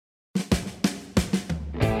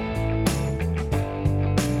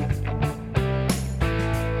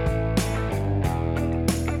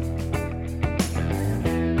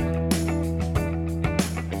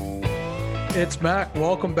It's Mac.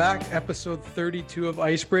 Welcome back. Episode 32 of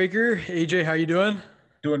Icebreaker. AJ, how you doing?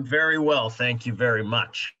 Doing very well. Thank you very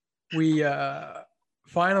much. We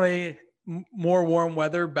finally more warm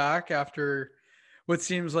weather back after what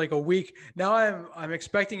seems like a week. Now I'm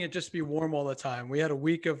expecting it just to be warm all the time. We had a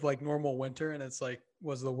week of like normal winter and it's like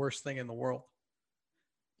was the worst thing in the world.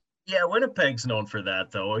 Yeah, Winnipeg's known for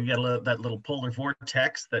that, though. You got that little polar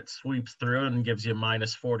vortex that sweeps through and gives you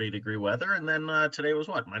minus 40-degree weather. And then today was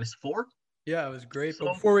what, minus 4? Yeah, it was great. So,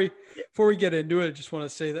 But before we get into it, I just want to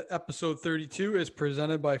say that episode 32 is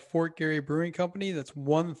presented by Fort Garry Brewing Company. That's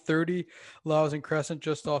 130 Lowes Crescent,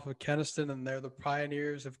 just off of Kenaston, and they're the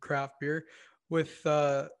pioneers of craft beer with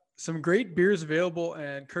some great beers available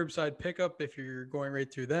and curbside pickup if you're going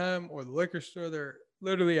right through them or the liquor store. They're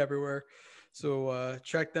literally everywhere. So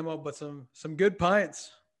check them out. But some good pints.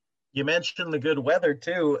 you mentioned the good weather,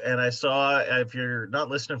 too. And I saw, if you're not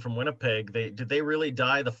listening from Winnipeg, did they really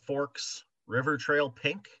dye the Forks River Trail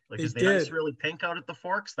pink? Like, They is the did. ice really pink out at the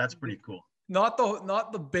Forks? That's pretty cool. Not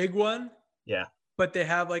the big one. Yeah. But they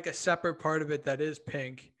have like a separate part of it that is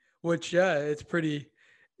pink, which it's pretty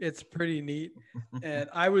neat. And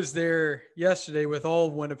I was there yesterday with all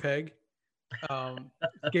of Winnipeg,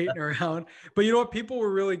 skating around. But you know what? People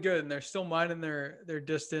were really good, and they're still minding their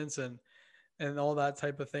distance and all that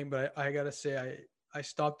type of thing. But I gotta say, I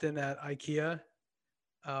stopped in at IKEA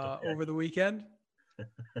over the weekend,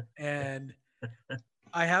 and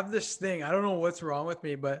I have this thing. I don't know what's wrong with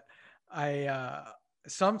me, but I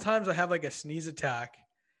sometimes I have like a sneeze attack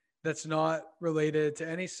that's not related to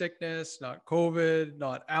any sickness, not COVID,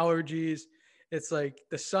 not allergies. It's like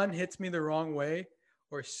the sun hits me the wrong way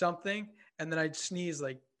or something, and then I'd sneeze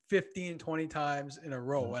like 15, 20 times in a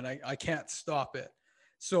row, and I can't stop it.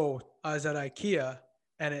 So I was at IKEA,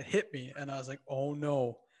 and it hit me, and I was like, oh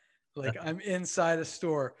no, like I'm inside a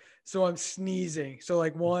store. So I'm sneezing. So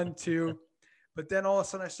like 1, 2, but then all of a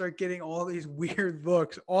sudden I start getting all these weird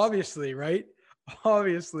looks, obviously, right?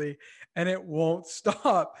 Obviously, and it won't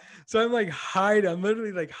stop. So I'm like I'm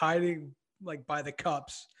literally like hiding like by the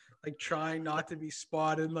cups, like trying not to be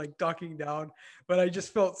spotted, like ducking down. But I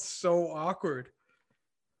just felt so awkward.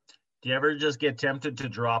 Do you ever just get tempted to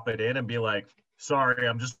drop it in and be like, sorry,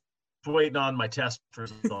 I'm just waiting on my test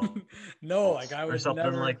results? No, like I or would something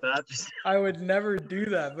never, like that. I would never do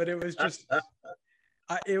that. But it was just,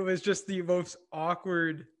 it was just the most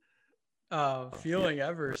awkward feeling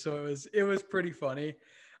ever. So it was pretty funny.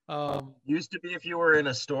 Used to be if you were in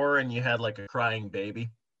a store and you had like a crying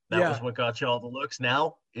baby, that was what got you all the looks.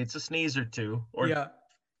 Now it's a sneeze or two or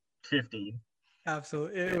 50.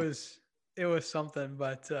 Absolutely. It was something,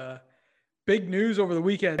 but big news over the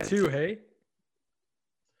weekend too. Hey,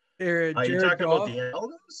 Are you Jared talking Goff. about the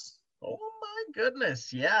Elves? Oh my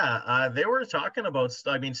goodness. Yeah. They were talking about,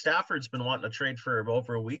 Stafford's been wanting to trade for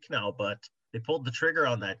over a week now, but they pulled the trigger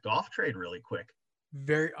on that Goff trade really quick.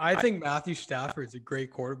 I think Matthew Stafford's a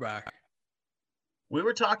great quarterback. We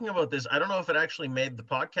were talking about this. I don't know if it actually made the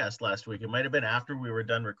podcast last week. It might have been after we were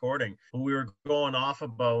done recording. We were going off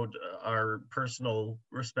about our personal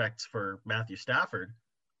respects for Matthew Stafford.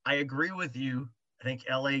 I agree with you. I think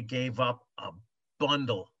LA gave up a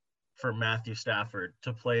bundle for Matthew Stafford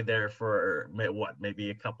to play there for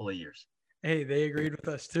maybe a couple of years. Hey, they agreed with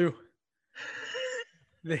us too.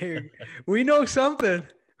 We know something.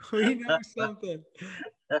 We know something.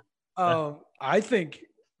 I think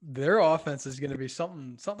their offense is going to be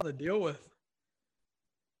something to deal with.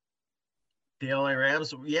 The LA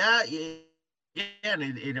Rams, yeah, and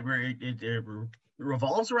it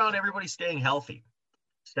revolves around everybody staying healthy.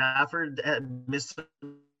 Stafford had missed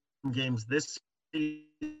some games this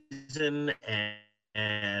season,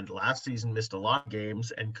 and last season missed a lot of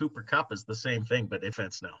games, and Cooper Kupp is the same thing, but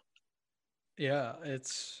defense now. Yeah,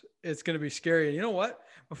 it's going to be scary. You know what?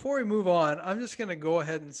 Before we move on, I'm just going to go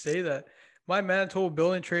ahead and say that my Manitoba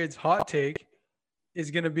Building Trades hot take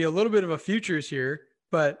is going to be a little bit of a futures here,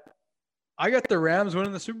 but I got the Rams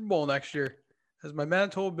winning the Super Bowl next year as my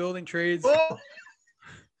Manitoba Building Trades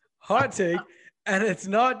hot take. And it's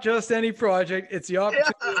not just any project. It's the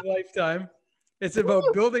opportunity of a lifetime. It's about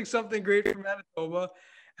building something great for Manitoba.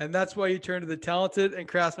 And that's why you turn to the talented and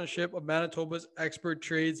craftsmanship of Manitoba's expert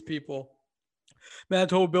tradespeople.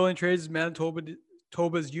 Manitoba Building Trades is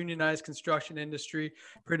Manitoba's unionized construction industry.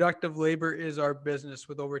 Productive labor is our business.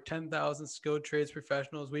 With over 10,000 skilled trades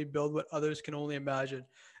professionals, we build what others can only imagine.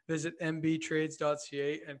 Visit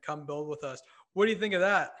mbtrades.ca and come build with us. What do you think of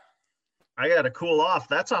that? I got to cool off.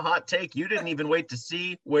 That's a hot take. You didn't even wait to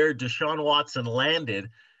see where Deshaun Watson landed,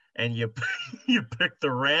 and you picked the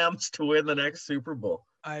Rams to win the next Super Bowl.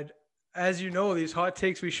 As you know, these hot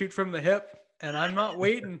takes we shoot from the hip, and I'm not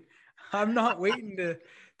waiting. I'm not waiting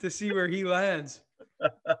to see where he lands.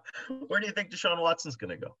 Where do you think Deshaun Watson's going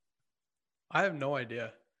to go? I have no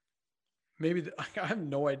idea. I have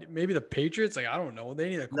no idea. Maybe the Patriots. Like, I don't know. They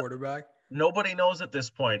need a quarterback. Nobody knows at this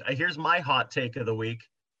point. Here's my hot take of the week.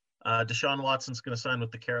 Deshaun Watson's going to sign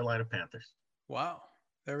with the Carolina Panthers. Wow.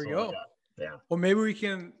 There we go. Yeah. Well,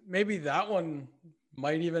 maybe that one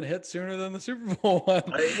might even hit sooner than the Super Bowl one.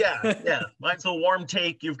 Yeah. Mine's a warm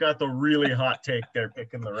take. You've got the really hot take there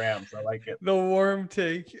picking the Rams. I like it. The warm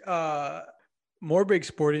take. More big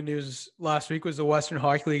sporting news last week was the Western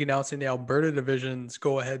Hockey League announcing the Alberta divisions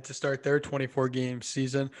go ahead to start their 24-game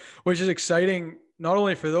season, which is exciting not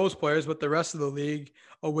only for those players, but the rest of the league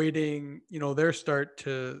awaiting, their start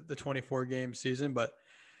to the 24-game season. But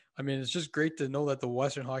I mean, it's just great to know that the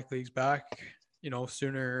Western Hockey League's back,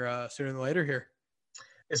 sooner than later here.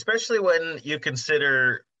 Especially when you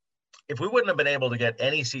consider if we wouldn't have been able to get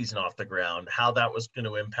any season off the ground, how that was going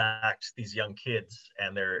to impact these young kids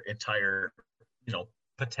and their entire,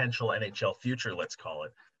 potential NHL future, let's call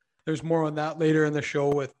it. There's more on that later in the show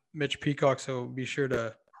with Mitch Peacock, so be sure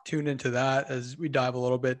to tune into that as we dive a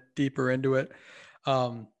little bit deeper into it.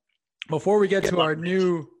 Before we get to our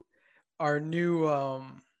new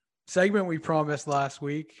segment we promised last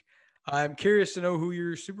week, I'm curious to know who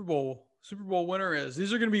your Super Bowl winner is.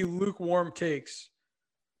 These are going to be lukewarm takes.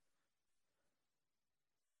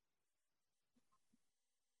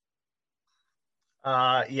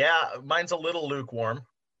 Mine's a little lukewarm.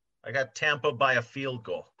 I got Tampa by a field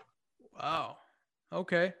goal. Wow.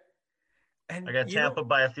 Okay. And I got Tampa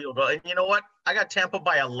by a field goal. And you know what? I got Tampa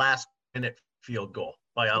by a last-minute field goal,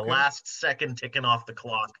 by a last second ticking off the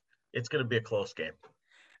clock. It's going to be a close game.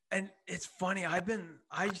 And it's funny.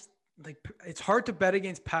 It's hard to bet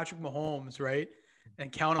against Patrick Mahomes, right?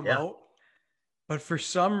 And count him out. But for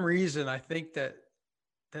some reason, I think that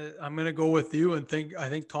I'm going to go with you and I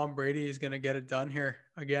think Tom Brady is going to get it done here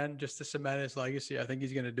again, just to cement his legacy. I think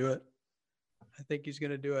he's going to do it.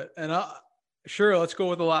 And sure, let's go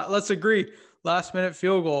with let's agree. Last minute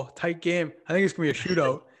field goal, tight game. I think it's going to be a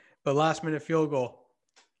shootout, but last minute field goal.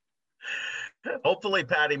 Hopefully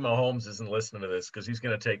Patty Mahomes isn't listening to this because he's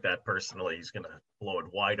going to take that personally. He's going to blow it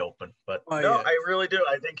wide open. But I really do.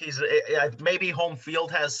 I think maybe home field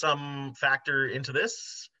has some factor into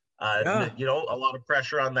this. A lot of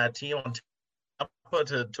pressure on that team on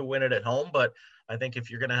Tampa to win it at home. But I think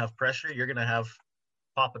if you're going to have pressure, you're going to have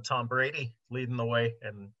Papa Tom Brady leading the way.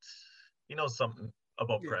 And he knows something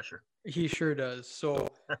about pressure. He sure does. So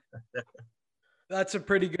that's a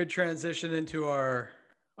pretty good transition into our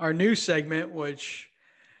new segment, which,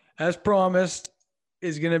 as promised,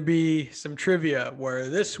 is going to be some trivia, where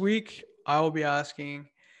this week I will be asking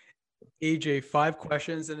AJ 5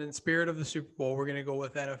 questions, and in spirit of the Super Bowl, we're going to go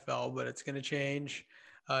with NFL, but it's going to change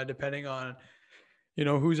depending on,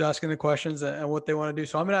 who's asking the questions and what they want to do.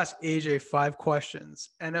 So I'm going to ask AJ 5 questions,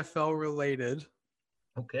 NFL related.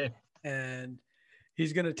 Okay. And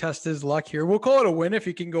he's going to test his luck here. We'll call it a win if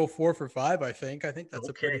he can go 4 for 5. I think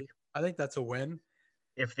that's a win.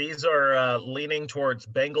 If these are leaning towards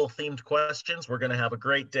Bengal themed questions, we're going to have a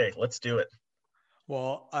great day. Let's do it.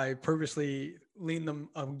 Well, I purposely lean them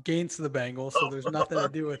against the Bengals, so there's nothing to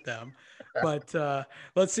do with them. But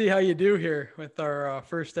let's see how you do here with our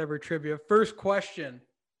first ever trivia. First question.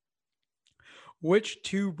 Which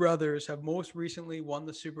two brothers have most recently won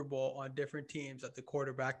the Super Bowl on different teams at the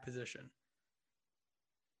quarterback position?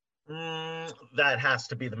 That has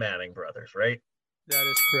to be the Manning brothers, right? That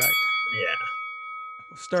is correct. Yeah.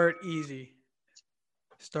 Start easy.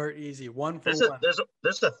 1 for 1.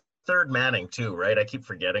 There's a third Manning too, right? I keep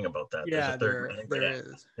forgetting about that. Yeah, there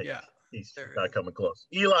is. Yeah. He's not coming close.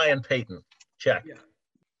 Eli and Peyton. Check. Yeah.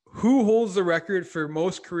 Who holds the record for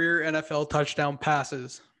most career NFL touchdown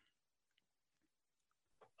passes?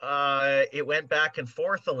 It went back and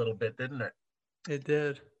forth a little bit, didn't it? It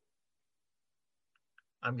did.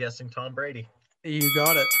 I'm guessing Tom Brady. You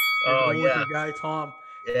got it. With your guy Tom.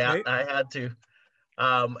 Yeah, right? I had to.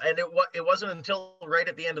 And it wasn't until right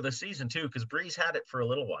at the end of the season too, because Breeze had it for a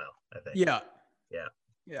little while, I think. Yeah.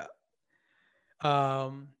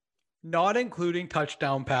 Not including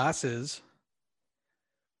touchdown passes,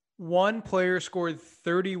 one player scored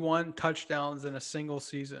 31 touchdowns in a single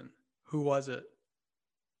season. Who was it?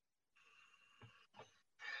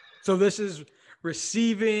 So this is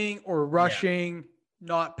receiving or rushing,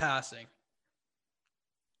 not passing.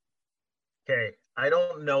 Okay, I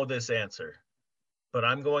don't know this answer, but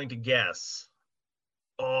I'm going to guess.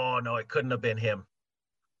 Oh, no, it couldn't have been him.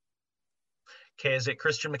 Okay, is it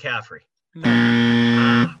Christian McCaffrey?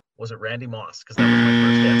 No. Was it Randy Moss? Because that was my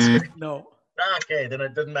first answer. No. Okay, then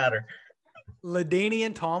it doesn't matter.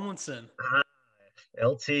 LaDainian Tomlinson.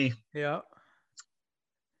 LT. Yeah.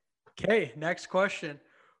 Okay, next question.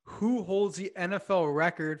 Who holds the NFL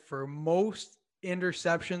record for most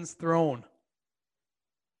interceptions thrown?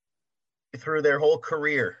 Through their whole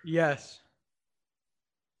career? Yes.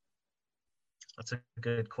 That's a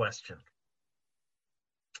good question.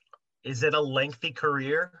 Is it a lengthy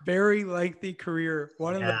career? Very lengthy career.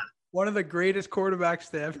 One of the greatest quarterbacks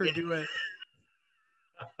to ever do it.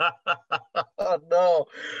 No.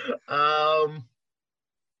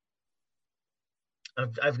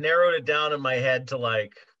 I've narrowed it down in my head to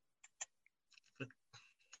like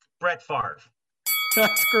Brett Favre.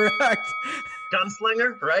 That's correct.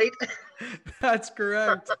 Gunslinger, right? That's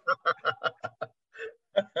correct.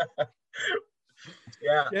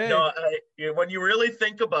 Yeah. Yay. No, when you really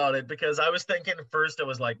think about it, because I was thinking first it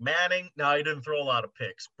was like Manning. No, he didn't throw a lot of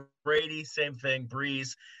picks. Brady, same thing.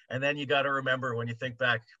 Breeze. And then you got to remember when you think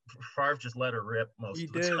back, Favre just let her rip most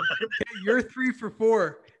of the time. Okay, you're 3 for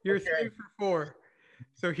 4. You're okay. 3 for 4.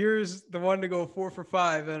 So here's the one to go 4 for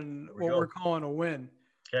 5 and we're calling a win.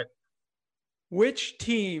 Okay. Which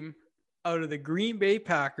team out of the Green Bay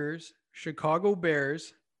Packers, Chicago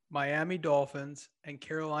Bears, Miami Dolphins, and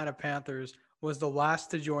Carolina Panthers was the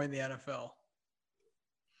last to join the NFL?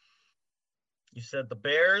 You said the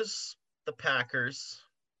Bears, the Packers.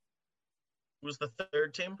 Who was the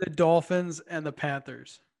third team? The Dolphins and the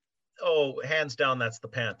Panthers. Oh, hands down, that's the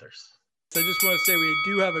Panthers. So I just want to say we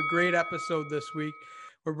do have a great episode this week.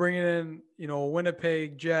 We're bringing in, a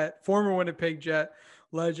Winnipeg Jet, former Winnipeg Jet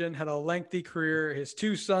legend, had a lengthy career. His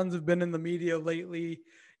 2 sons have been in the media lately,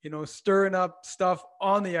 stirring up stuff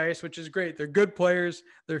on the ice, which is great. They're good players.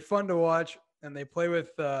 They're fun to watch, and they play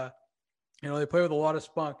with, they play with a lot of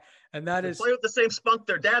spunk. And they play with the same spunk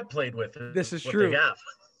their dad played with. This is true.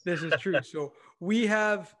 This is true. So we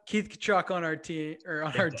have Keith Tkachuk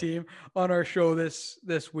on our show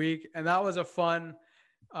this week, and that was a fun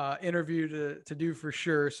interview to do for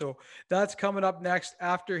sure. So that's coming up next.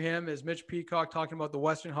 After him is Mitch Peacock talking about the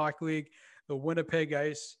Western Hockey League, the Winnipeg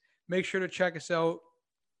Ice. Make sure to check us out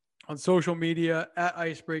on social media at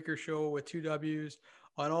Icebreaker Show with 2 W's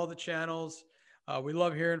on all the channels. We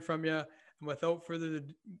love hearing from you. And without further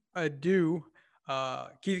ado,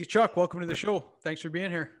 Keith Tkachuk, welcome to the show. Thanks for being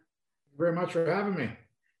here. Thank you very much for having me.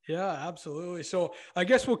 Yeah, absolutely. So I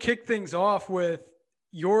guess we'll kick things off with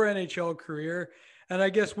your NHL career. And I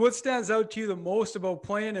guess what stands out to you the most about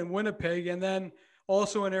playing in Winnipeg and then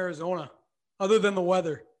also in Arizona, other than the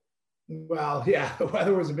weather? Well, yeah, the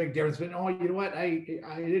weather was a big difference. But you know what? I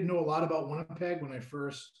didn't know a lot about Winnipeg when I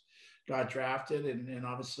first got drafted, and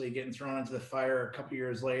obviously getting thrown into the fire a couple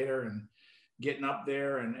years later and getting up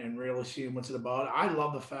there and really seeing what's it about. I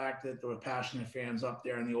love the fact that there were passionate fans up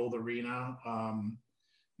there in the old arena.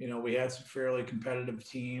 We had some fairly competitive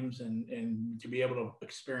teams, and to be able to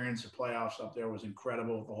experience the playoffs up there was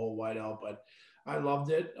incredible with the whole whiteout. But I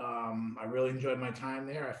loved it. I really enjoyed my time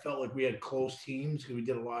there. I felt like we had close teams because we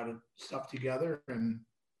did a lot of stuff together. And,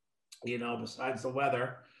 besides the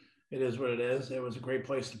weather, it is what it is. It was a great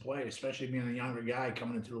place to play, especially being a younger guy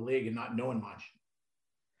coming into the league and not knowing much.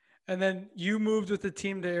 And then you moved with the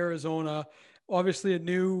team to Arizona, obviously a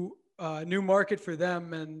new market for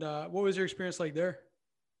them. And what was your experience like there?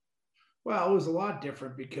 Well, it was a lot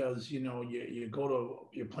different because, you're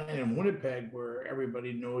playing in Winnipeg where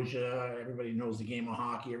everybody knows you, everybody knows the game of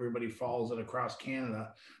hockey, everybody follows it across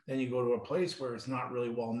Canada. Then you go to a place where it's not really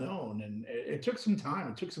well known. And it took some time.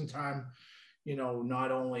 It took some time,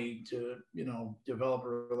 not only to, develop a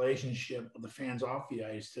relationship with the fans off the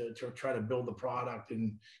ice to try to build the product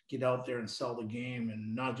and get out there and sell the game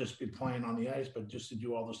and not just be playing on the ice, but just to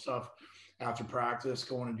do all the stuff after practice,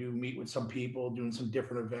 going to meet with some people, doing some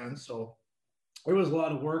different events. So it was a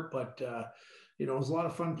lot of work, but it was a lot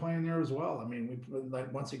of fun playing there as well. I mean,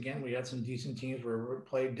 once again, we had some decent teams where we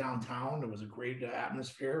played downtown. It was a great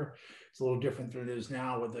atmosphere. It's a little different than it is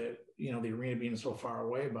now with the arena being so far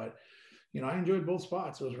away, but I enjoyed both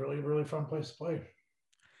spots. It was really, really fun place to play.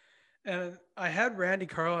 And I had Randy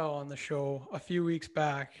Carlisle on the show a few weeks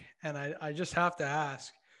back, and I just have to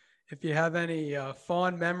ask if you have any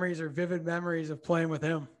fond memories or vivid memories of playing with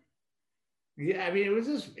him. Yeah, I mean,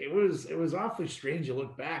 it was awfully strange to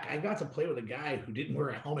look back. I got to play with a guy who didn't wear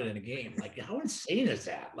a helmet in a game. Like, how insane is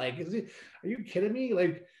that? Like, are you kidding me?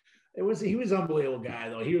 Like, he was an unbelievable guy,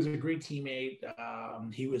 though. He was a great teammate.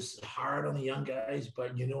 He was hard on the young guys,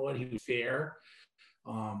 but you know what? He was fair.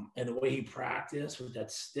 And the way he practiced with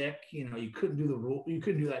that stick, you couldn't do the rule. You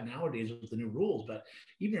couldn't do that nowadays with the new rules. But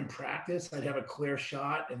even in practice, I'd have a clear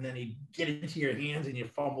shot, and then he'd get into your hands, and you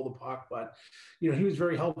fumble the puck. But he was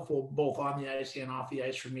very helpful both on the ice and off the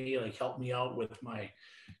ice for me. Like helped me out with my,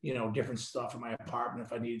 different stuff in my apartment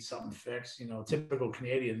if I needed something fixed. Typical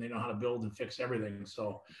Canadian, they know how to build and fix everything.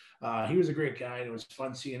 So he was a great guy. And it was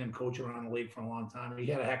fun seeing him coach around the league for a long time. He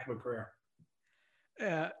had a heck of a career.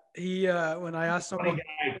 When I asked him,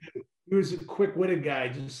 he was a quick-witted guy,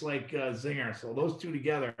 just like Zinger. So those two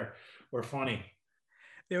together were funny.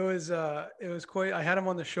 It was quite. I had him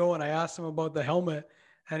on the show, and I asked him about the helmet,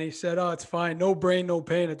 and he said, "Oh, it's fine. No brain, no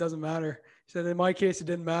pain. It doesn't matter." He said, "In my case, it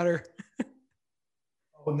didn't matter."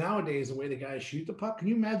 Well, nowadays, the way the guys shoot the puck, can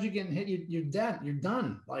you imagine getting hit? You're dead. You're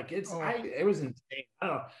done. Like it was insane.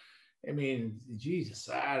 I mean, Jesus,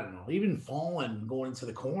 I don't know. Even falling, going into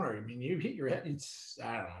the corner. I mean, you hit your head.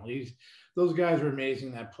 I don't know. Those guys were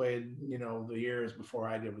amazing that played, the years before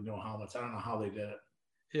I did with no helmets. I don't know how they did it.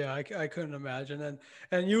 Yeah, I couldn't imagine.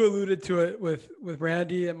 And you alluded to it with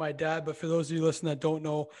Randy and my dad. But for those of you listening that don't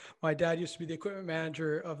know, my dad used to be the equipment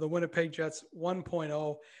manager of the Winnipeg Jets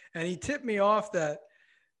 1.0. And he tipped me off that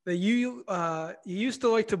you used to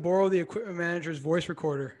like to borrow the equipment manager's voice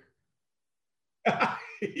recorder.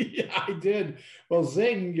 Yeah, I did. Well,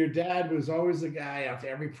 Zing, your dad was always the guy after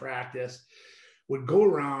every practice would go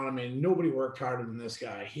around. I mean, nobody worked harder than this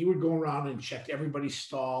guy. He would go around and check everybody's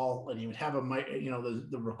stall, and he would have a mic,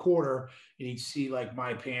 the recorder, and he'd see like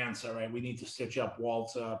my pants. All right, we need to stitch up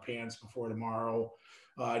Walt's pants before tomorrow.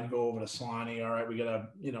 I'd go over to Slonny. All right, we got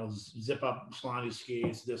to, zip up Slonny's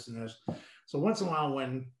skates, this and this. So once in a while,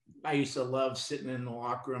 when I used to love sitting in the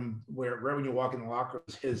locker room, where right when you walk in the locker room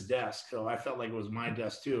was his desk. So I felt like it was my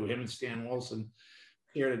desk too. Him and Stan Wilson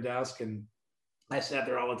shared a desk, and I sat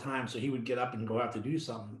there all the time. So he would get up and go out to do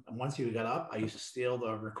something. And once he got up, I used to steal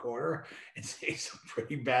the recorder and say some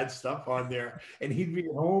pretty bad stuff on there. And he'd be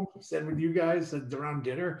at home, said with you guys around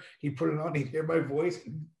dinner. He'd put it on, he'd hear my voice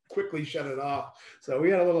and quickly shut it off. So we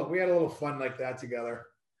had a little fun like that together.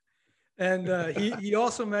 And he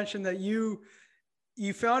also mentioned that you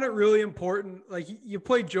found it really important. Like you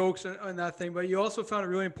played jokes on that thing, but you also found it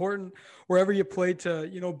really important wherever you played to,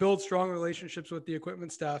 build strong relationships with the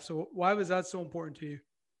equipment staff. So why was that so important to you?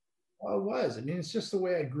 Well, it was. I mean, it's just the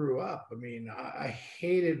way I grew up. I mean, I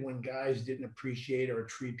hated when guys didn't appreciate or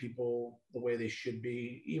treat people the way they should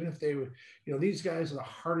be, even if they were, these guys are the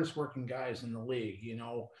hardest working guys in the league.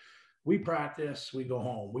 We practice, we go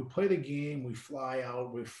home, we play the game, we fly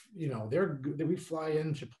out. We fly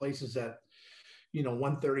into places at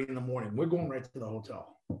 1:30 in the morning. We're going right to the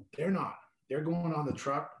hotel. They're not. They're going on the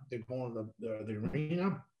truck. They're going to the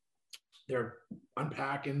arena. They're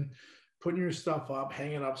unpacking, putting your stuff up,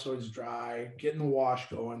 hanging up so it's dry, getting the wash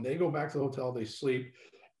going. They go back to the hotel. They sleep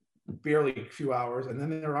barely a few hours, and then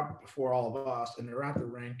they're up before all of us, and they're at the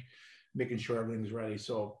rink making sure everything's ready.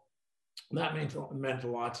 So that meant a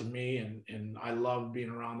lot to me, and I love being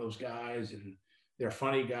around those guys, and they're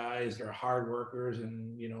funny guys, they're hard workers,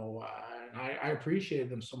 and I appreciate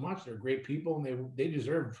them so much. They're great people, and they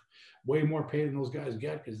deserve way more pay than those guys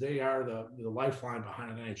get, because they are the lifeline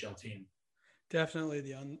behind an NHL team. Definitely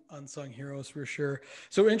the unsung heroes for sure.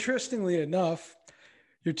 So interestingly enough,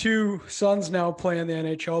 your two sons now play in the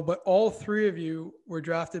NHL, but all three of you were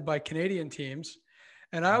drafted by Canadian teams,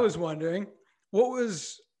 and I was wondering what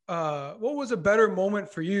was a better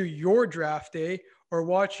moment for you, your draft day or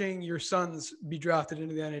watching your sons be drafted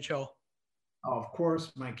into the NHL? Oh, of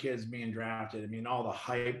course, my kids being drafted. I mean, all the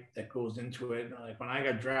hype that goes into it. Like when I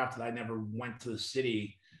got drafted, I never went to the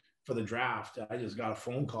city for the draft. I just got a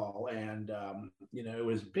phone call, and it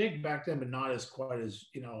was big back then, but not as quite as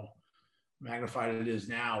magnified it is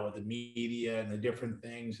now with the media and the different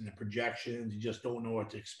things and the projections. You just don't know what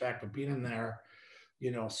to expect. But being in there,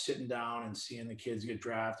 sitting down and seeing the kids get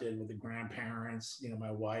drafted with the grandparents,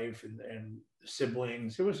 my wife and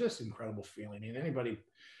siblings, it was just an incredible feeling. I mean,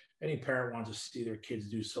 any parent wants to see their kids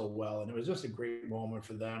do so well. And it was just a great moment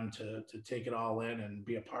for them to take it all in and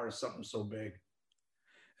be a part of something so big.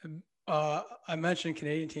 I mentioned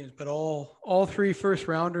Canadian teams, but all three first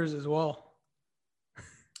rounders as well.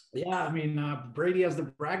 Yeah. I mean, Brady has the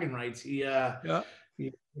bragging rights. Where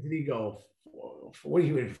did he go?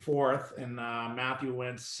 He went fourth, and Matthew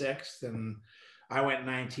went sixth, and I went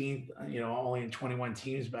 19th, only in 21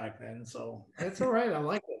 teams back then. So it's all right. I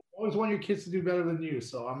like it. I always want your kids to do better than you.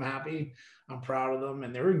 So I'm happy. I'm proud of them.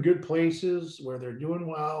 And they're in good places where they're doing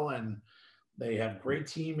well, and they have great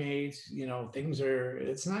teammates.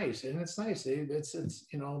 It's nice. And it's nice. It's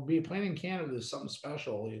playing in Canada is something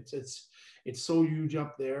special. it's so huge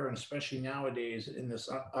up there, and especially nowadays in this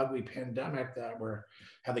ugly pandemic that we're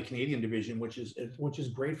have the Canadian division, which is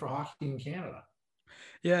great for hockey in Canada.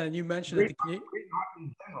 Yeah, and you mentioned Great, it. The great hockey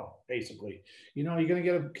in general, basically. You're going to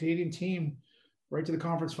get a Canadian team right to the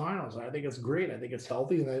conference finals. I think it's great. I think it's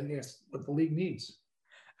healthy, and I think it's what the league needs.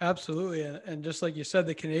 Absolutely. And just like you said,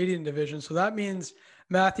 the Canadian division. So that means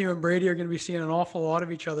Matthew and Brady are going to be seeing an awful lot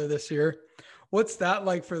of each other this year. What's that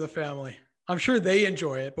like for the family? I'm sure they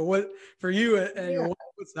enjoy it, but what for you and your wife,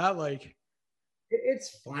 what's that like?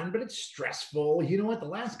 It's fun, but it's stressful. You know what? The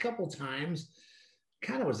last couple times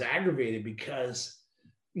kind of was aggravated because,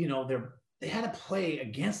 they had to play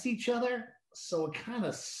against each other. So it kind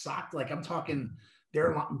of sucked. Like I'm talking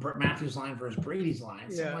their Matthew's line versus Brady's line.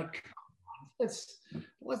 So I'm like, let's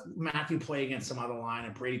Matthew play against some other line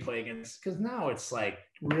and Brady play against, because now it's like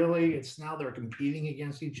really now they're competing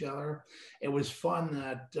against each other. It was fun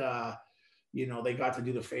that they got to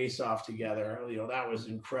do the face off together. That was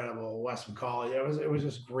incredible. Western College. It was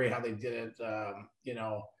just great how they did it.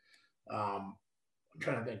 I'm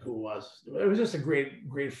trying to think who it was. It was just a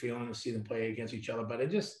great feeling to see them play against each other. But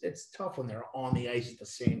it's tough when they're on the ice at the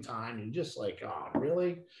same time. You're just like, oh,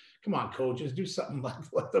 really? Come on, coaches, do something.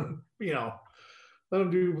 Let them,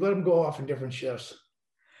 let them go off in different shifts.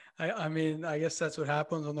 I mean, I guess that's what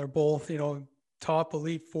happens when they're both, top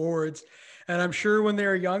elite forwards. And I'm sure when they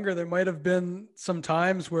were younger, there might have been some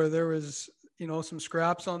times where there was, some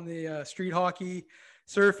scraps on the street hockey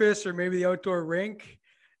surface or maybe the outdoor rink.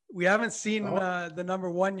 We haven't seen the number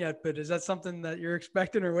one yet, but is that something that you're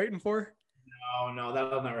expecting or waiting for? No,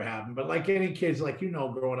 that'll never happen. But like any kids, like,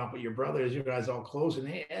 growing up with your brothers, you guys all close, and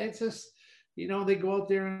it's just, they go out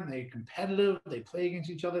there and they're competitive. They play against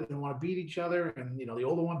each other. They want to beat each other. And, the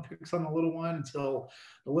older one picks on the little one until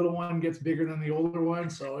the little one gets bigger than the older one.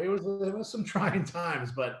 So it was some trying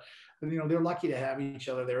times, but, they're lucky to have each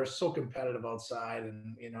other. They were so competitive outside,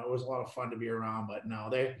 and, it was a lot of fun to be around. But no,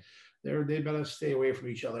 they better stay away from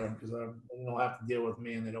each other because they don't have to deal with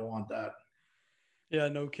me, and they don't want that. Yeah,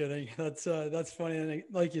 no kidding. That's funny. And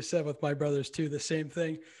like you said, with my brothers too, the same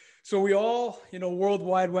thing. So we all,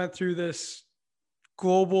 worldwide went through this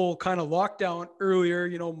global kind of lockdown earlier,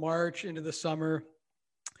 March into the summer.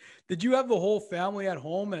 Did you have the whole family at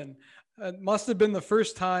home? And it must have been the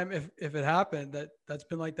first time, if it happened, that's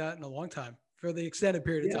been like that in a long time for the extended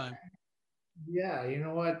period of time. Yeah, you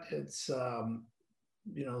know what? It's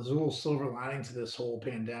there's a little silver lining to this whole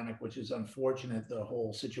pandemic, which is unfortunate, the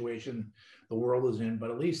whole situation the world is in, but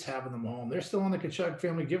at least having them home. They're still on the Tkachuk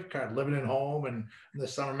family gift card, living at home. And in the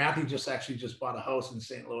summer, Matthew just bought a house in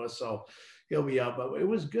St. Louis, so he'll be up. But it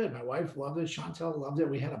was good. My wife loved it. Chantel loved it.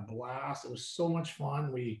 We had a blast. It was so much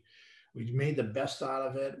fun. We made the best out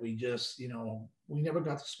of it. We just, we never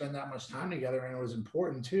got to spend that much time together, and it was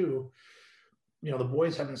important too. The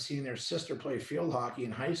boys haven't seen their sister play field hockey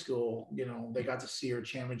in high school. They got to see her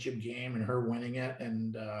championship game and her winning it.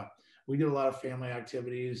 And we did a lot of family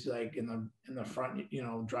activities, like in the front,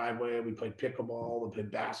 driveway. We played pickleball, we played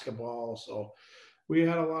basketball. So we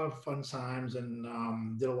had a lot of fun times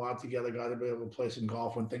and did a lot together. Got to be able to play some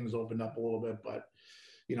golf when things opened up a little bit. But,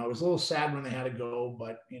 it was a little sad when they had to go,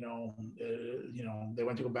 but, they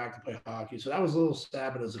went to go back to play hockey. So that was a little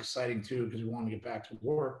sad, but it was exciting too, because we wanted to get back to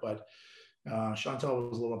work. But Chantal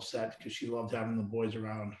was a little upset because she loved having the boys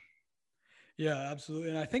around. Yeah, absolutely.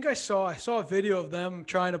 And I think I saw a video of them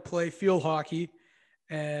trying to play field hockey,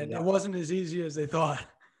 and it wasn't as easy as they thought.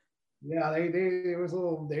 Yeah, it was a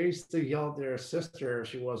little. They used to yell at their sister if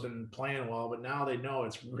she wasn't playing well, but now they know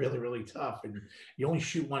it's really, really tough, and you only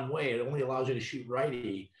shoot one way. It only allows you to shoot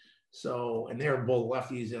righty. So, and they're both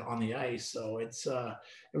lefties on the ice. So it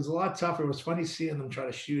was a lot tougher. It was funny seeing them try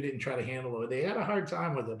to shoot it and try to handle it. They had a hard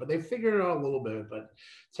time with it, but they figured it out a little bit. But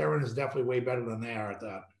Terran is definitely way better than they are at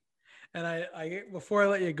that. And I before I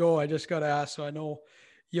let you go, I just got to ask. So I know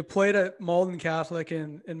you played at Malden Catholic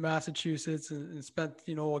in Massachusetts and spent,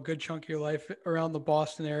 a good chunk of your life around the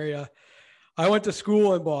Boston area. I went to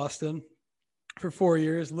school in Boston for 4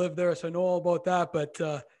 years, lived there. So I know all about that,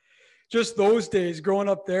 but, just those days growing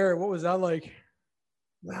up there, what was that like?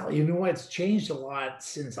 Well, you know what? It's changed a lot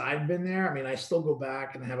since I've been there. I mean, I still go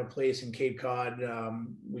back and have a place in Cape Cod.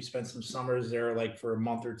 We spent some summers there, like for a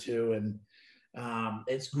month or two, and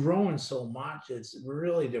it's grown so much. It's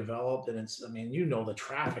really developed, and the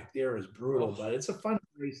traffic there is brutal, but it's a fun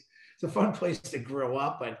place. It's a fun place to grow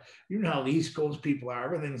up. But how the East Coast people are.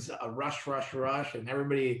 Everything's a rush, and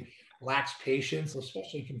everybody lacks patience,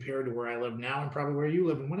 especially compared to where I live now and probably where you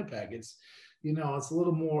live in Winnipeg. It's a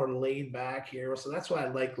little more laid back here. So that's why I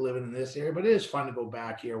like living in this area, but it is fun to go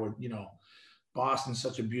back here with, Boston's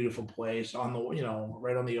such a beautiful place on the,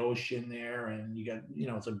 right on the ocean there. And you got,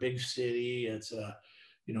 it's a big city. It's a,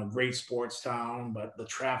 great sports town, but the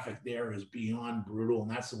traffic there is beyond brutal.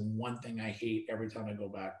 And that's the one thing I hate every time I go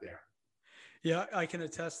back there. Yeah, I can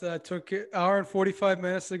attest to that. It took an hour and 45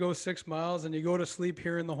 minutes to go 6 miles, and you go to sleep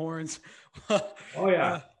hearing the horns. Oh,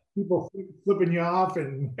 yeah. People flipping you off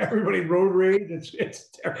and everybody road rage. It's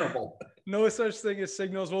terrible. No such thing as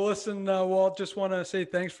signals. Well, listen, Walt, just want to say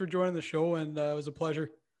thanks for joining the show, and it was a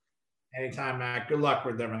pleasure. Anytime, Matt. Good luck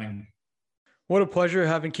with everything. What a pleasure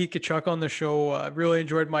having Keith Tkachuk on the show. I really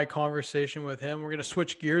enjoyed my conversation with him. We're going to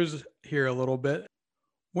switch gears here a little bit.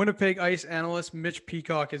 Winnipeg Ice analyst Mitch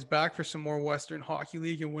Peacock is back for some more Western Hockey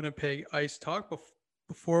League and Winnipeg Ice talk.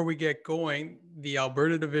 Before we get going, the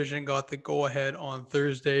Alberta division got the go-ahead on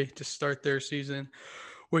Thursday to start their season,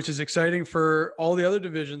 which is exciting for all the other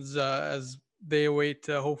divisions as they await,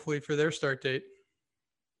 hopefully, for their start date.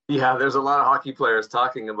 Yeah, there's a lot of hockey players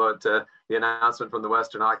talking about the announcement from the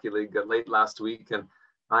Western Hockey League late last week. And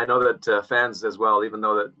I know that fans as well, even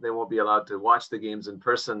though that they won't be allowed to watch the games in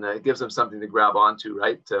person, it gives them something to grab onto,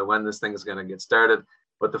 right? When this thing is going to get started,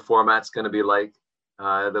 what the format's going to be like.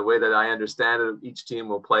 The way that I understand it, each team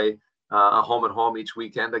will play a home and home each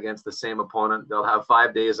weekend against the same opponent. They'll have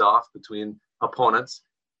 5 days off between opponents,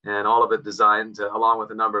 and all of it designed along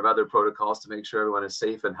with a number of other protocols to make sure everyone is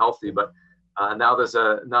safe and healthy. But now there's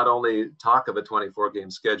not only talk of a 24-game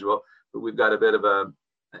schedule, but we've got a bit of a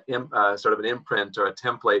sort of an imprint or a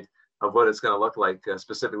template of what it's going to look like,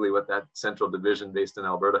 specifically with that Central Division based in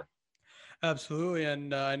Alberta. Absolutely.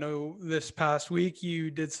 And I know this past week you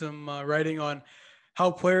did some writing on how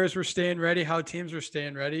players were staying ready, how teams were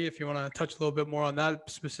staying ready. If you want to touch a little bit more on that,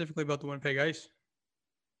 specifically about the Winnipeg Ice.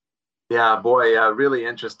 Yeah, boy, really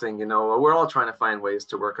interesting. We're all trying to find ways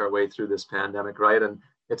to work our way through this pandemic, right? And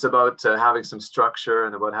it's about having some structure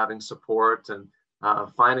and about having support and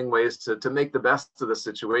finding ways to make the best of the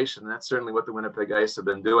situation. That's certainly what the Winnipeg Ice have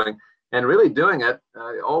been doing, and really doing it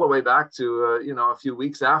all the way back to, a few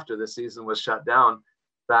weeks after the season was shut down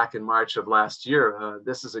back in March of last year.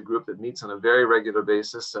 This is a group that meets on a very regular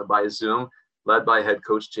basis by Zoom, led by head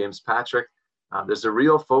coach James Patrick. There's a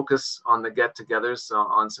real focus on the get-togethers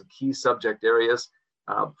on some key subject areas,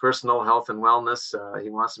 personal health and wellness. He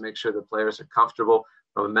wants to make sure the players are comfortable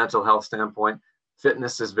from a mental health standpoint.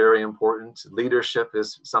 Fitness is very important. Leadership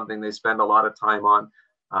is something they spend a lot of time on.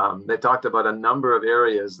 They talked about a number of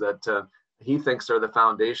areas that he thinks are the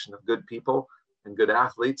foundation of good people and good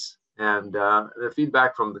athletes. And the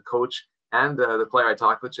feedback from the coach and the player I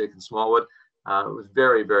talked with, Jacob Smallwood, was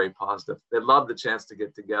very, very positive. They loved the chance to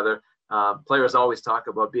get together. Players always talk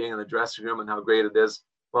about being in the dressing room and how great it is.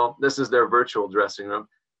 Well, this is their virtual dressing room,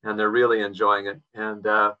 and they're really enjoying it. And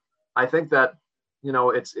I think that,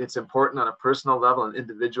 it's important on a personal level, an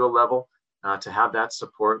individual level, to have that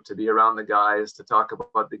support, to be around the guys, to talk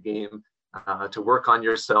about the game, to work on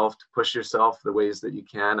yourself, to push yourself the ways that you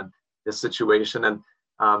can in this situation. And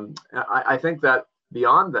I think that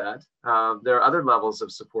beyond that, there are other levels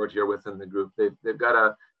of support here within the group. They've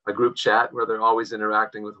got a group chat where they're always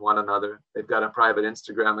interacting with one another. They've got a private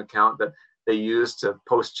Instagram account that they use to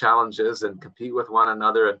post challenges and compete with one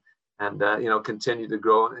another and continue to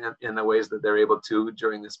grow in the ways that they're able to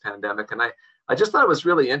during this pandemic. And I just thought it was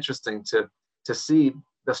really interesting to see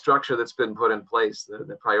the structure that's been put in place,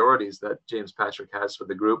 the priorities that James Patrick has for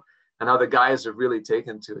the group, and how the guys have really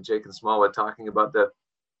taken to it. Jake and Smallwood talking about the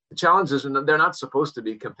challenges, and they're not supposed to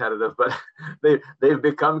be competitive, but they've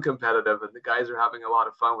become competitive, and the guys are having a lot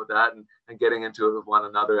of fun with that and getting into it with one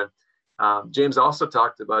another. And James also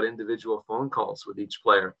talked about individual phone calls with each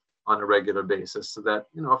player on a regular basis, so that,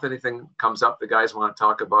 if anything comes up, the guys want to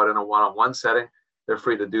talk about in a one-on-one setting, they're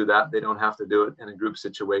free to do that. They don't have to do it in a group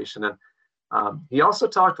situation. And he also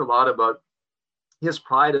talked a lot about his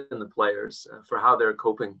pride in the players for how they're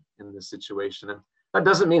coping in this situation. And that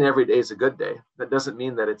doesn't mean every day is a good day. That doesn't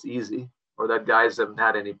mean that it's easy or that guys haven't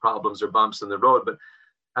had any problems or bumps in the road. But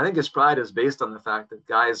I think his pride is based on the fact that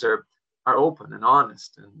guys are open and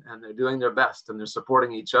honest, and they're doing their best, and they're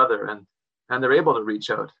supporting each other, and they're able to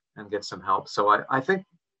reach out and get some help. So I think,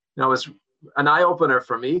 it was an eye-opener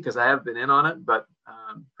for me because I have been in on it, but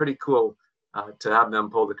pretty cool to have them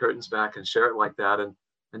pull the curtains back and share it like that,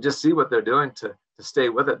 and just see what they're doing to stay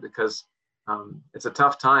with it, because it's a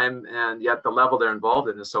tough time, and yet the level they're involved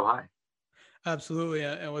in is so high. Absolutely.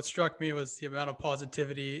 And what struck me was the amount of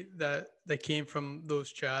positivity that came from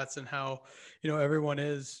those chats, and how, everyone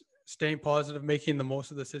is staying positive, making the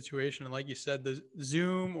most of the situation. And like you said, the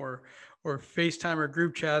Zoom or FaceTime or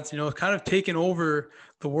group chats, kind of taken over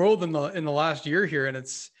the world in the last year here. And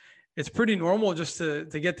it's pretty normal just to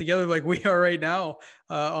get together like we are right now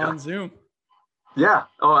on Zoom. Yeah.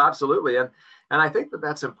 Oh, absolutely. And I think that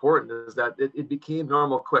that's important, is that it became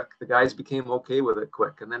normal quick. The guys became okay with it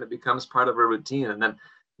quick, and then it becomes part of a routine. And then,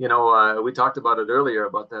 we talked about it earlier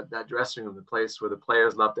about that dressing room, the place where the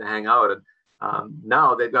players love to hang out. And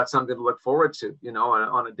now they've got something to look forward to,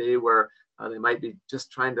 on a day where they might be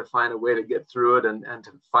just trying to find a way to get through it and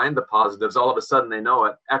to find the positives. All of a sudden, they know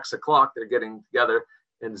at X o'clock they're getting together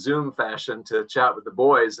in Zoom fashion to chat with the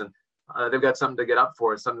boys, and they've got something to get up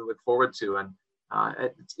for, something to look forward to. And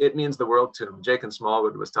it means the world to him. Jake and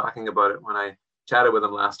Smallwood was talking about it when I chatted with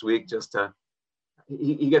him last week.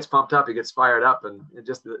 He gets pumped up, he gets fired up, and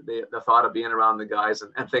just the thought of being around the guys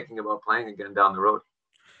and thinking about playing again down the road.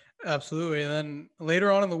 Absolutely. And then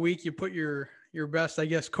later on in the week, you put your best, I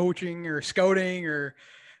guess, coaching or scouting or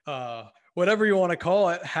whatever you want to call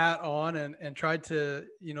it, hat on and tried to,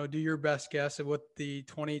 do your best guess at what the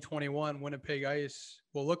 2021 Winnipeg Ice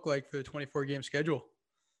will look like for the 24 game schedule.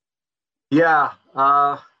 Yeah.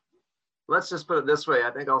 Let's just put it this way.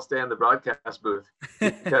 I think I'll stay in the broadcast booth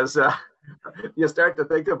because you start to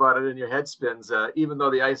think about it and your head spins, even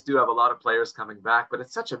though the Ice do have a lot of players coming back, but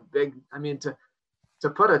it's such a big, to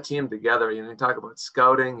put a team together, you talk about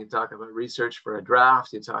scouting, you talk about research for a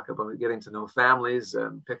draft, you talk about getting to know families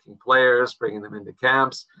and picking players, bringing them into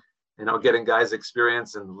camps, getting guys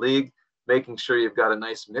experience in the league, making sure you've got a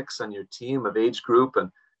nice mix on your team of age group and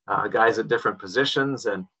guys at different positions.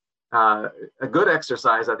 And a good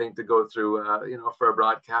exercise, I think, to go through, for a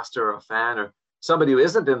broadcaster or a fan or somebody who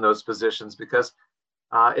isn't in those positions, because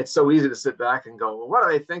it's so easy to sit back and go, well, what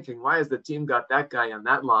are they thinking? Why has the team got that guy on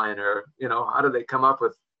that line? Or, how do they come up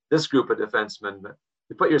with this group of defensemen? But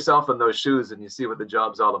you put yourself in those shoes and you see what the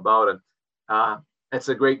job's all about. And it's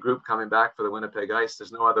a great group coming back for the Winnipeg Ice.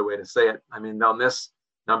 There's no other way to say it. They'll miss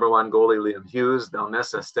number one goalie Liam Hughes. They'll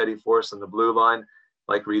miss a steady force on the blue line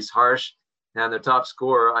like Reese Harsh. And their top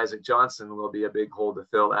scorer, Isaac Johnson, will be a big hole to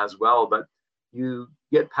fill as well. But you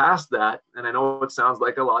get past that, and I know it sounds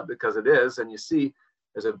like a lot because it is, and you see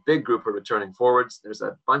there's a big group of returning forwards. There's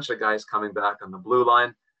a bunch of guys coming back on the blue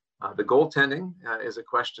line. The goaltending is a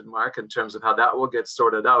question mark in terms of how that will get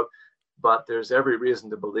sorted out. But there's every reason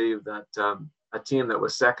to believe that a team that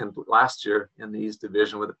was second last year in the East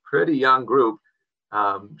Division with a pretty young group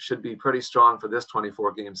should be pretty strong for this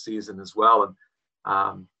 24-game season as well.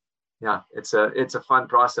 And it's a fun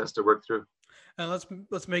process to work through. And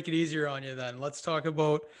let's make it easier on you then. Let's talk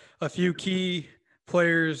about a few key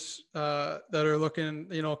players that are looking,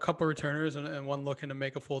 a couple of returners and one looking to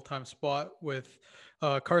make a full-time spot with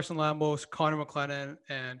Carson Lambos, Connor McLennan,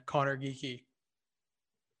 and Connor Geekie.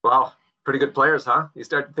 Wow, pretty good players, huh? You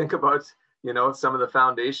start to think about, some of the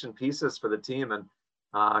foundation pieces for the team. And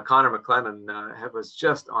Connor McLennan was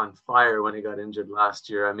just on fire when he got injured last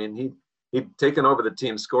year. He'd taken over the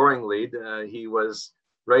team scoring lead. He was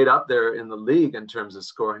right up there in the league in terms of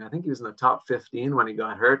scoring. I think he was in the top 15 when he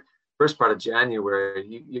got hurt. First part of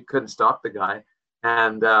January, you couldn't stop the guy.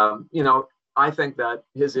 And, I think that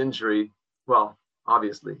his injury,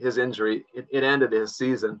 obviously his injury, it ended his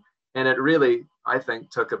season. And it really, I think,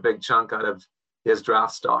 took a big chunk out of his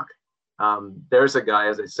draft stock. There's a guy,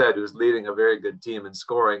 as I said, who's leading a very good team in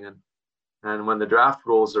scoring. And when the draft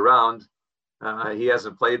rolls around, he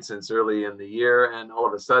hasn't played since early in the year. And all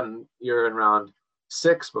of a sudden, you're in round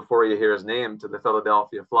 6 before you hear his name to the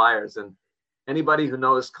Philadelphia Flyers. And anybody who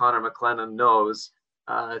knows Connor McLennan knows,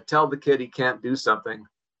 tell the kid he can't do something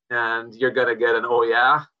and you're going to get an, oh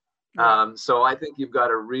yeah. So I think you've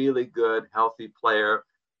got a really good, healthy player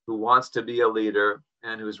who wants to be a leader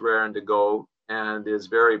and who's raring to go and is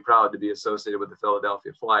very proud to be associated with the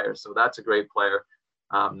Philadelphia Flyers. So that's a great player.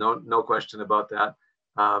 No question about that.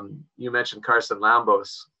 You mentioned Carson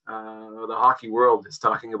Lambos. The hockey world is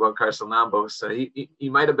talking about Carson Lambos. He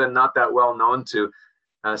might have been not that well known to,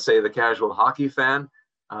 say, the casual hockey fan.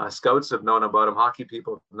 Scouts have known about him. Hockey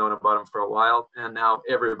people have known about him for a while. And now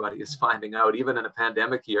everybody is finding out, even in a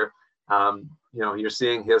pandemic year. You're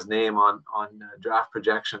seeing his name on draft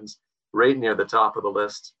projections right near the top of the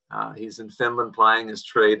list. He's in Finland plying his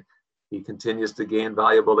trade. He continues to gain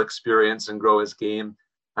valuable experience and grow his game.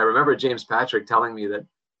 I remember James Patrick telling me that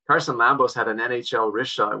Carson Lambos had an NHL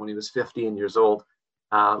wrist shot when he was 15 years old.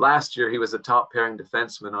 Last year, he was a top pairing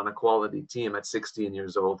defenseman on a quality team at 16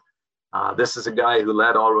 years old. This is a guy who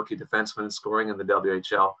led all rookie defensemen in scoring in the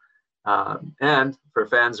WHL. And for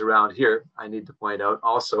fans around here, I need to point out,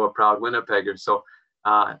 also a proud Winnipegger. So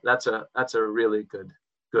that's a really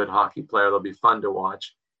good hockey player. They'll be fun to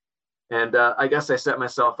watch. And I guess I set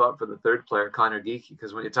myself up for the third player, Connor Geekie,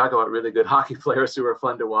 because when you talk about really good hockey players who are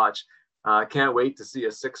fun to watch, can't wait to see a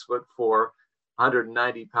 6'4",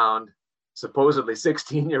 190-pound, supposedly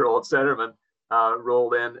 16-year-old centerman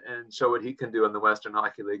roll in and show what he can do in the Western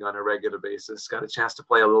Hockey League on a regular basis. Got a chance to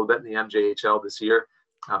play a little bit in the MJHL this year.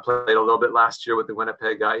 Played a little bit last year with the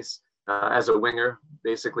Winnipeg Ice as a winger,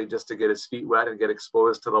 basically just to get his feet wet and get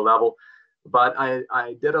exposed to the level. But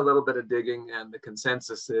I did a little bit of digging, and the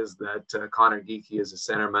consensus is that Connor Geekie is a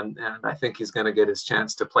centerman, and I think he's going to get his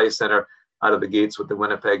chance to play center out of the gates with the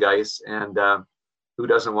Winnipeg Ice. And who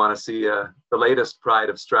doesn't want to see the latest pride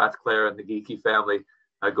of Strathclair and the Geekie family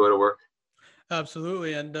go to work?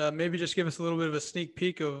 Absolutely. And maybe just give us a little bit of a sneak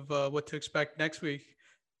peek of what to expect next week.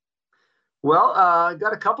 Well, I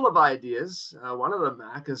got a couple of ideas. One of them,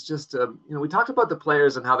 Mac, is just, we talked about the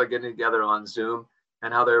players and how they're getting together on Zoom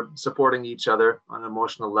and how they're supporting each other on an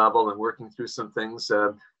emotional level and working through some things,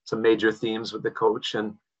 some major themes with the coach.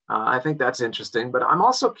 And I think that's interesting. But I'm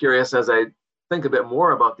also curious, as I think a bit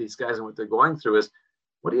more about these guys and what they're going through, is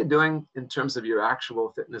what are you doing in terms of your actual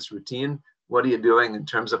fitness routine? What are you doing in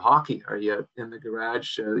terms of hockey? Are you in the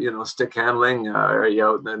garage, stick handling? Are you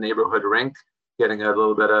out in the neighborhood rink getting a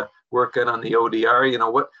little bit of work in on the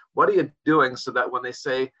ODR? What are you doing so that when they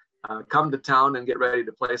say, come to town and get ready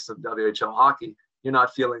to play some WHL hockey, you're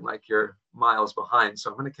not feeling like you're miles behind?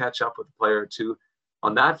 So I'm going to catch up with a player or two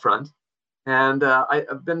on that front. And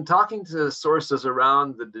I've been talking to sources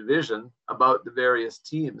around the division about the various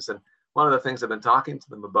teams. And one of the things I've been talking to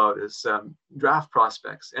them about is draft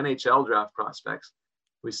prospects, NHL draft prospects.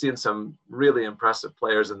 We've seen some really impressive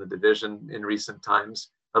players in the division in recent times.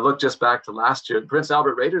 I look just back to last year. Prince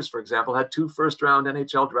Albert Raiders, for example, had 2 first-round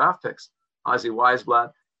NHL draft picks, Ozzy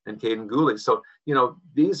Weisblatt and Caden Gooley. So,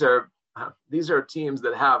 these are teams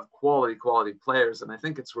that have quality players. And I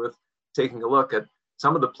think it's worth taking a look at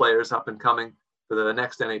some of the players up and coming for the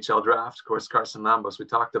next NHL draft. Of course, Carson Lambos, we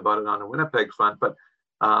talked about it on a Winnipeg front, but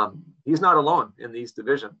he's not alone in these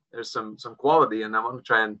division. There's some quality, and I want to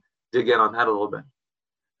try and dig in on that a little bit.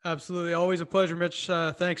 Absolutely. Always a pleasure, Mitch.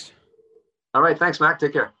 Thanks. All right. Thanks, Mac.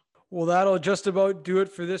 Take care. Well, that'll just about do it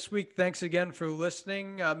for this week. Thanks again for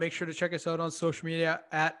listening. Make sure to check us out on social media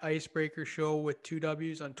at Icebreaker Show with 2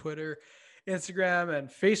 W's on Twitter, Instagram, and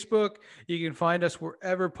Facebook. You can find us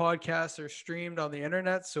wherever podcasts are streamed on the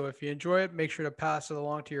internet. So if you enjoy it, make sure to pass it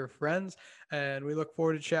along to your friends. And we look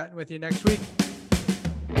forward to chatting with you next week.